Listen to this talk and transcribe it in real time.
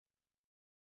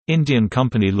Indian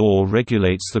company law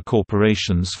regulates the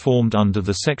corporations formed under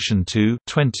the Section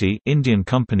 2(20) Indian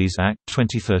Companies Act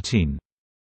 2013.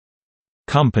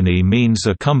 Company means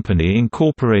a company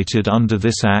incorporated under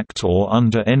this Act or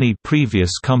under any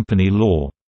previous company law.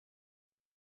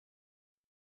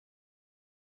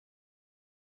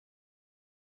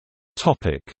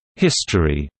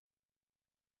 History.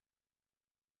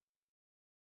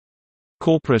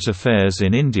 Corporate affairs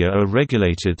in India are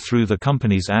regulated through the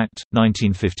Companies Act,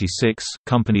 1956,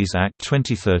 Companies Act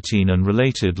 2013 and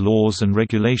related laws and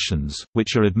regulations,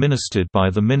 which are administered by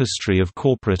the Ministry of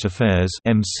Corporate Affairs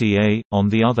 (MCA). On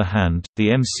the other hand, the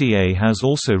MCA has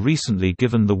also recently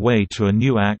given the way to a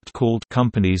new act called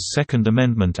Companies Second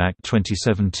Amendment Act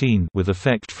 2017 with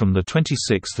effect from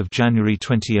 26 January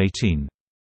 2018.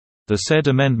 The said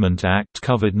Amendment Act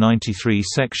covered 93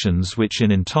 sections which in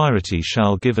entirety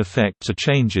shall give effect to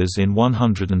changes in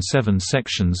 107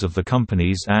 sections of the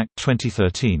Companies Act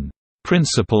 2013.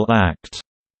 Principal Act.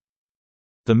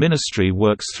 The Ministry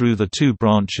works through the two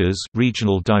branches,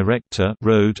 Regional Director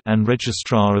 (ROD) and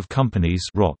Registrar of Companies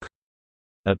 (ROC).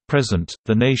 At present,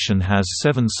 the nation has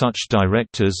 7 such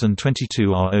directors and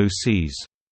 22 ROCs.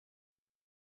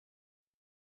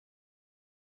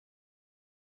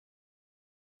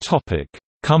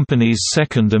 Companies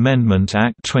Second Amendment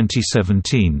Act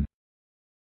 2017.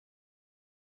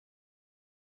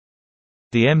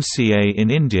 The MCA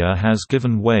in India has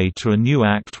given way to a new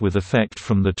act with effect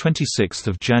from 26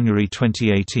 January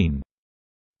 2018.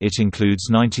 It includes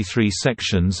 93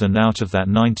 sections and out of that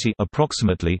 90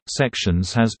 approximately,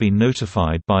 sections has been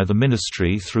notified by the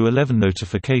Ministry through 11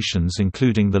 notifications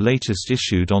including the latest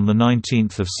issued on 19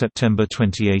 September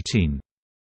 2018.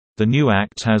 The new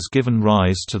Act has given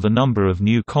rise to the number of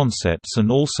new concepts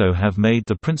and also have made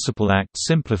the Principal Act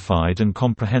simplified and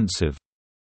comprehensive.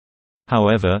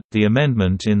 However, the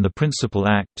amendment in the Principal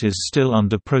Act is still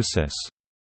under process.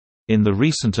 In the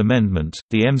recent amendment,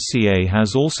 the MCA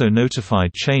has also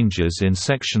notified changes in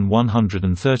Section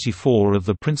 134 of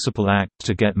the Principal Act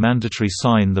to get mandatory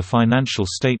sign the financial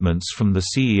statements from the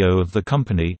CEO of the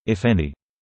company, if any.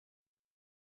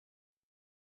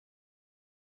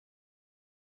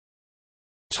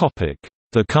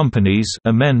 The Companies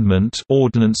Amendment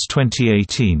Ordinance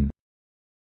 2018.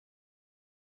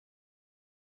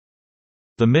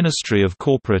 The Ministry of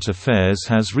Corporate Affairs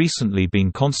has recently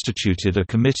been constituted a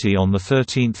committee on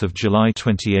 13 July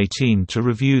 2018 to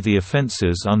review the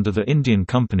offences under the Indian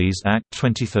Companies Act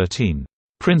 2013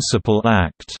 Principal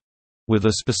Act, with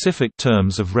a specific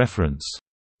terms of reference.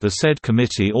 The said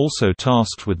committee also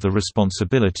tasked with the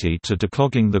responsibility to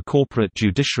declogging the corporate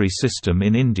judiciary system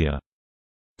in India.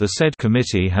 The said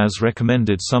committee has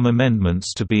recommended some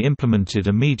amendments to be implemented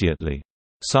immediately.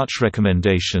 Such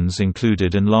recommendations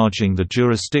included enlarging the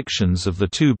jurisdictions of the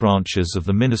two branches of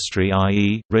the ministry,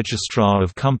 i.e., Registrar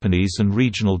of Companies and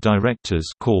Regional Directors,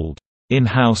 called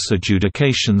in-house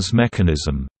adjudications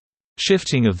mechanism,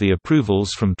 shifting of the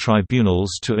approvals from tribunals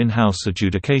to in-house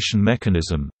adjudication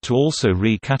mechanism, to also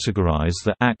re-categorize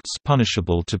the acts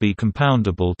punishable to be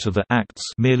compoundable to the acts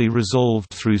merely resolved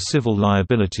through civil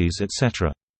liabilities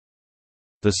etc.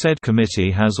 The said committee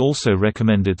has also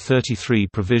recommended 33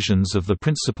 provisions of the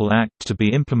Principal Act to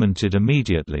be implemented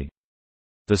immediately.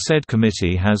 The said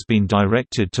committee has been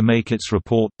directed to make its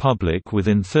report public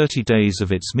within 30 days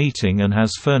of its meeting and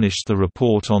has furnished the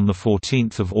report on 14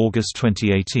 August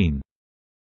 2018.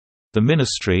 The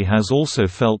Ministry has also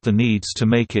felt the needs to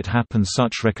make it happen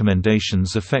such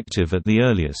recommendations effective at the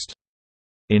earliest.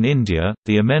 In India,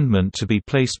 the amendment to be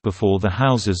placed before the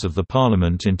Houses of the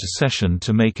Parliament into session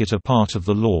to make it a part of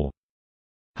the law.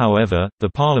 However, the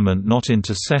Parliament not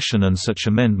into session and such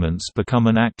amendments become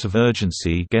an act of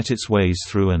urgency get its ways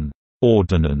through an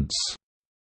ordinance.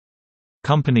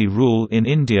 Company Rule in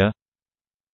India,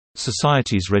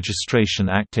 Societies Registration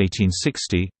Act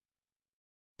 1860,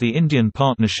 the Indian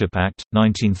Partnership Act,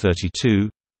 1932,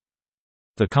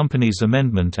 the Companies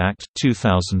Amendment Act,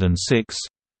 2006,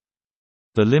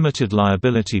 the Limited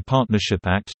Liability Partnership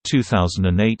Act,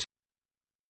 2008,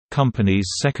 Companies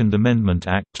Second Amendment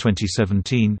Act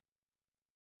 2017,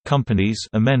 Companies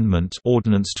Amendment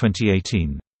Ordinance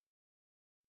 2018.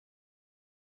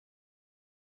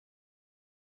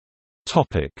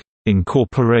 Topic: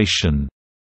 Incorporation.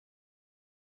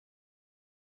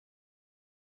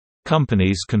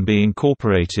 Companies can be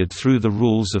incorporated through the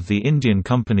rules of the Indian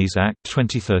Companies Act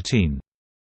 2013.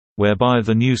 Whereby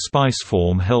the new SPICE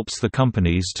form helps the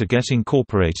companies to get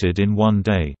incorporated in one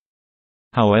day.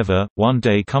 However,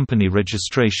 one-day company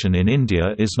registration in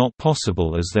India is not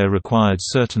possible as there required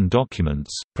certain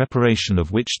documents, preparation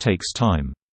of which takes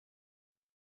time.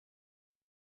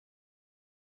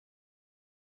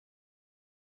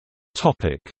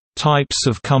 Types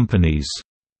of companies.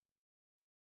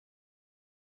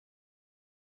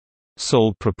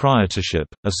 Sole proprietorship.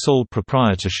 A sole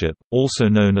proprietorship, also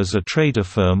known as a trader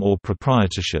firm or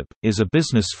proprietorship, is a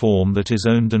business form that is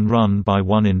owned and run by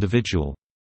one individual.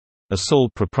 A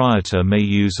sole proprietor may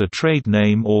use a trade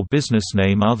name or business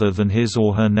name other than his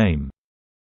or her name.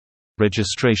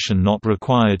 Registration not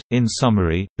required. In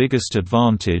summary, biggest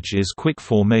advantage is quick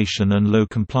formation and low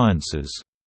compliances.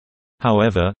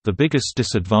 However, the biggest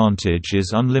disadvantage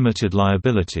is unlimited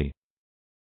liability.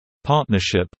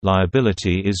 Partnership –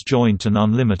 liability is joint and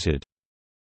unlimited.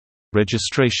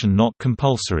 Registration not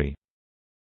compulsory.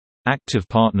 Active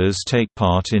partners take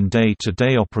part in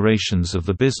day-to-day operations of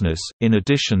the business, in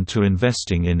addition to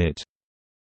investing in it.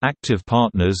 Active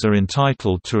partners are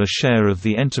entitled to a share of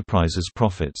the enterprise's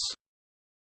profits.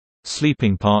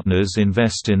 Sleeping partners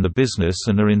invest in the business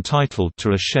and are entitled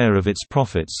to a share of its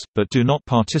profits, but do not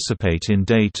participate in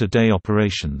day-to-day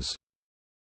operations.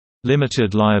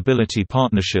 Limited liability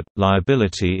partnership –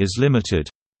 liability is limited.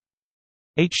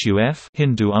 HUF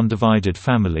Hindu undivided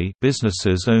family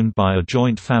businesses owned by a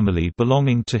joint family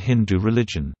belonging to Hindu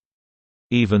religion.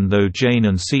 Even though Jain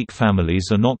and Sikh families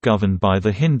are not governed by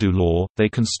the Hindu law, they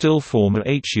can still form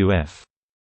a HUF.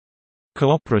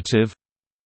 Cooperative.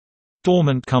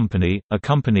 Dormant company – a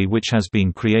company which has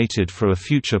been created for a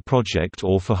future project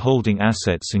or for holding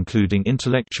assets including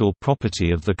intellectual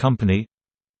property of the company.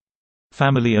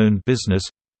 Family-owned business.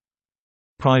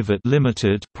 Private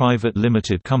limited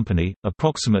company,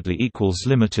 approximately equals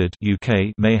limited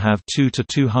UK may have 2 to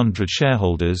 200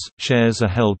 shareholders, shares are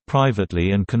held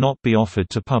privately and cannot be offered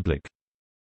to public.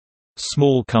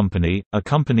 Small company, a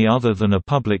company other than a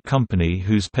public company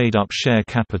whose paid-up share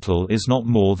capital is not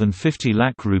more than 50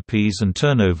 lakh rupees and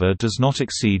turnover does not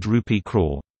exceed rupee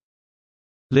crore.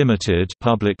 Limited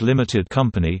public limited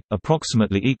company,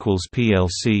 approximately equals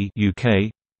PLC UK.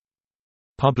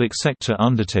 Public sector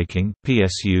undertaking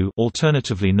PSU,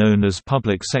 alternatively known as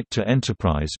public sector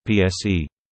enterprise PSE.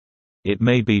 It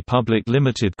may be public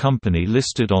limited company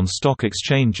listed on stock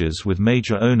exchanges with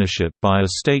major ownership by a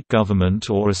state government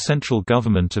or a central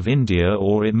government of India,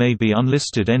 or it may be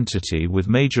unlisted entity with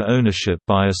major ownership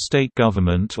by a state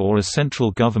government or a central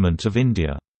government of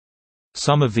India.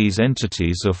 Some of these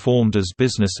entities are formed as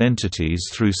business entities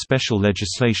through special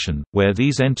legislation, where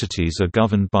these entities are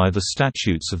governed by the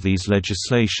statutes of these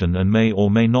legislation and may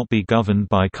or may not be governed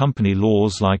by company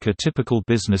laws like a typical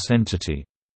business entity.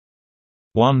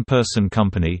 One-person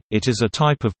company – it is a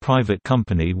type of private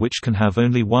company which can have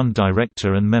only one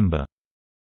director and member.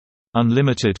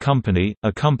 Unlimited company –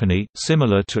 a company,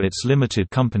 similar to its limited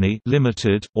company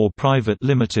limited, or private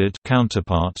limited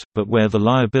counterpart, but where the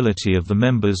liability of the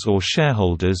members or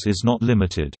shareholders is not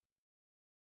limited.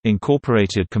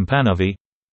 Incorporated company.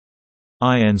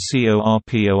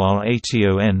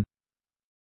 Incorporation.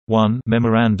 1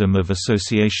 Memorandum of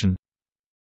Association.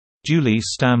 Duly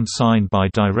stamped signed by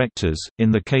directors, in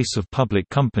the case of public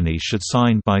company should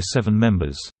signed by 7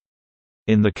 members.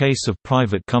 In the case of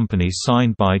private company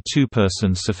signed by 2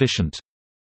 persons sufficient.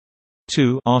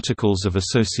 2 Articles of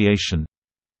Association.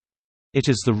 It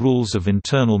is the rules of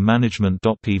internal management.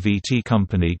 PVT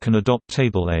company can adopt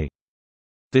Table A.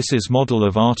 This is model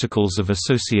of Articles of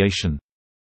Association.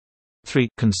 3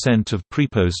 Consent of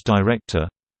preposed director.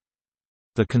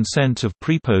 The consent of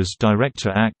preposed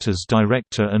director act as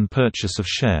director and purchase of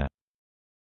share.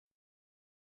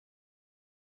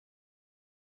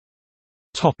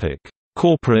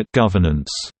 Corporate governance.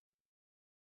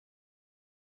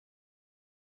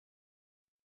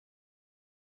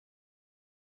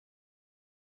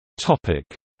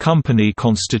 Company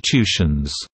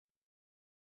constitutions.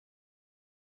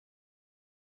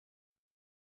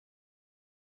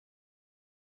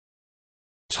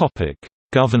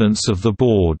 Governance of the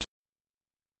board.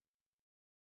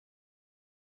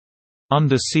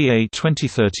 Under CA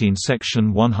 2013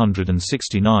 Section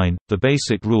 169, the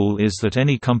basic rule is that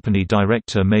any company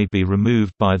director may be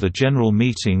removed by the general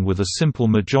meeting with a simple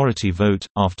majority vote,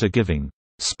 after giving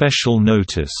 «special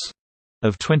notice»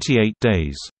 of 28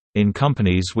 days. In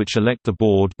companies which elect the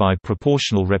board by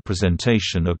proportional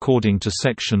representation according to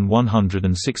Section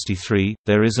 163,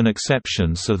 there is an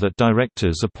exception so that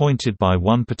directors appointed by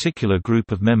one particular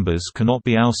group of members cannot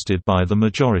be ousted by the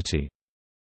majority.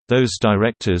 Those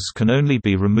directors can only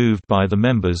be removed by the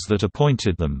members that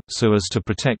appointed them, so as to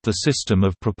protect the system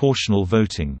of proportional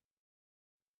voting.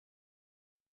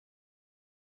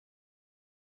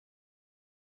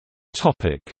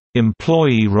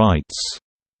 Employee rights.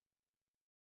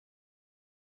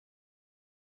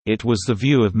 It was the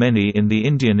view of many in the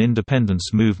Indian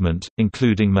independence movement,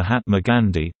 including Mahatma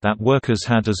Gandhi, that workers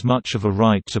had as much of a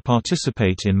right to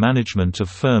participate in management of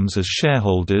firms as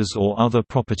shareholders or other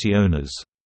property owners.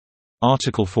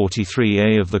 Article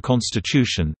 43A of the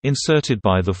Constitution, inserted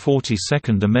by the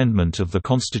 42nd Amendment of the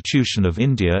Constitution of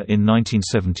India in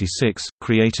 1976,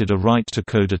 created a right to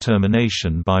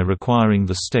co-determination by requiring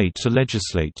the state to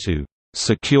legislate to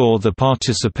secure the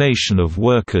participation of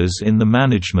workers in the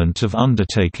management of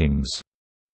undertakings.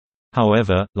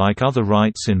 However, like other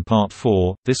rights in Part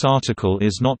 4, this article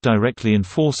is not directly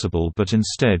enforceable but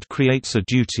instead creates a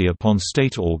duty upon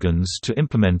state organs to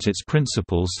implement its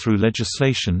principles through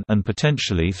legislation and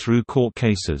potentially through court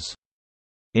cases.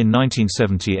 In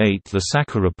 1978, the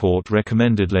Saka Report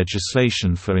recommended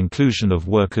legislation for inclusion of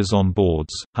workers on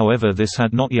boards, however, this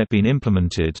had not yet been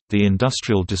implemented. The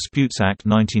Industrial Disputes Act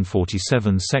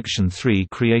 1947 Section 3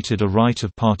 created a right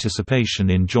of participation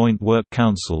in joint work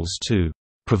councils to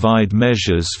provide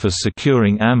measures for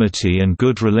securing amity and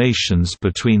good relations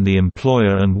between the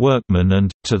employer and workman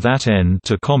and, to that end,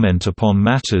 to comment upon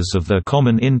matters of their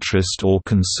common interest or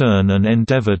concern and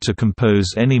endeavor to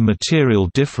compose any material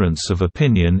difference of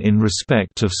opinion in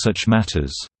respect of such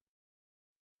matters.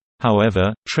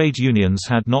 However, trade unions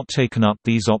had not taken up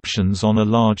these options on a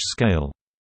large scale.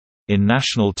 In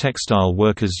National Textile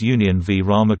Workers Union v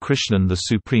Ramakrishnan, the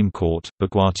Supreme Court,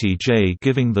 Bhagwati J.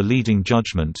 giving the leading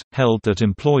judgment, held that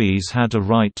employees had a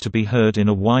right to be heard in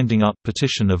a winding-up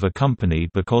petition of a company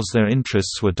because their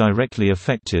interests were directly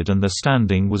affected and their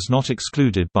standing was not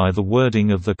excluded by the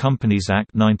wording of the Companies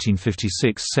Act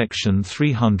 1956 Section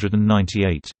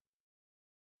 398.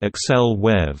 Excel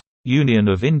Wev. Union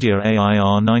of India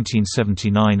AIR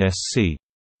 1979 SC.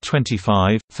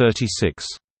 25, 36.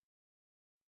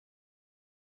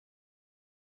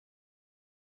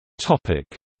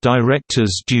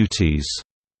 Directors' duties.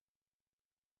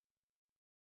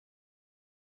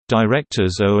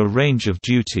 Directors owe a range of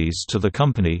duties to the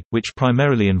company, which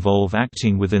primarily involve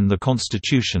acting within the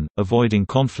constitution, avoiding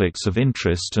conflicts of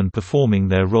interest and performing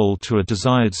their role to a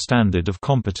desired standard of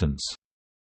competence.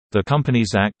 The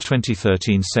Companies Act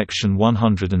 2013 Section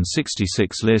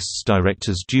 166 lists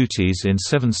directors' duties in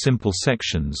 7 simple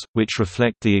sections, which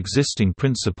reflect the existing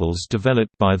principles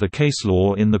developed by the case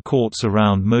law in the courts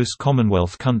around most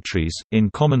Commonwealth countries, in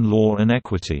common law and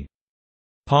equity.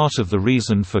 Part of the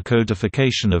reason for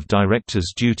codification of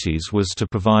directors' duties was to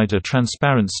provide a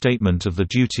transparent statement of the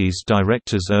duties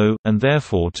directors owe, and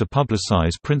therefore to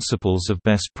publicize principles of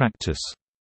best practice.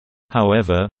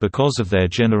 However, because of their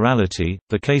generality,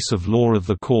 the case of law of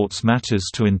the courts matters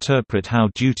to interpret how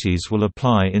duties will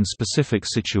apply in specific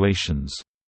situations.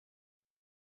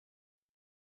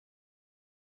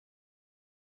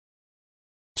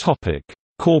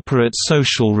 Corporate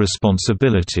social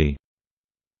responsibility.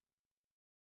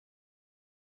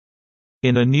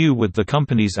 In a new with the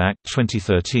Companies Act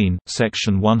 2013,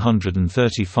 Section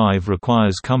 135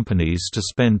 requires companies to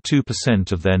spend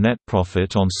 2% of their net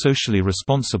profit on socially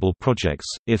responsible projects,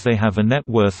 if they have a net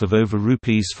worth of over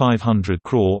Rs 500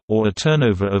 crore, or a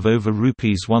turnover of over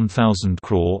Rs 1,000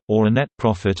 crore, or a net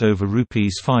profit over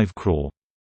Rs 5 crore.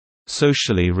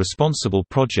 Socially responsible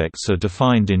projects are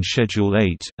defined in Schedule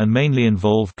 8, and mainly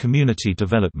involve community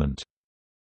development.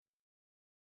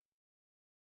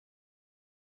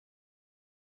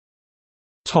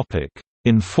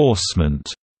 Enforcement.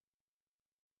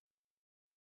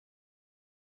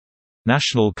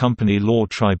 National Company Law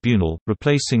Tribunal,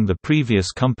 replacing the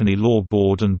previous Company Law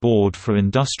Board and Board for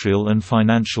Industrial and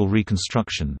Financial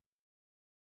Reconstruction.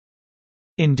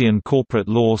 Indian Corporate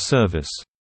Law Service.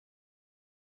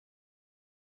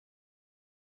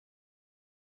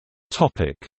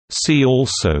 See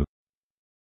also: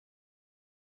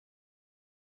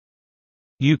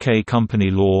 UK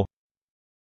Company Law,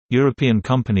 European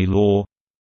Company Law,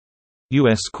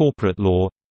 U.S. Corporate Law.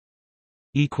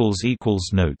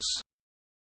 Notes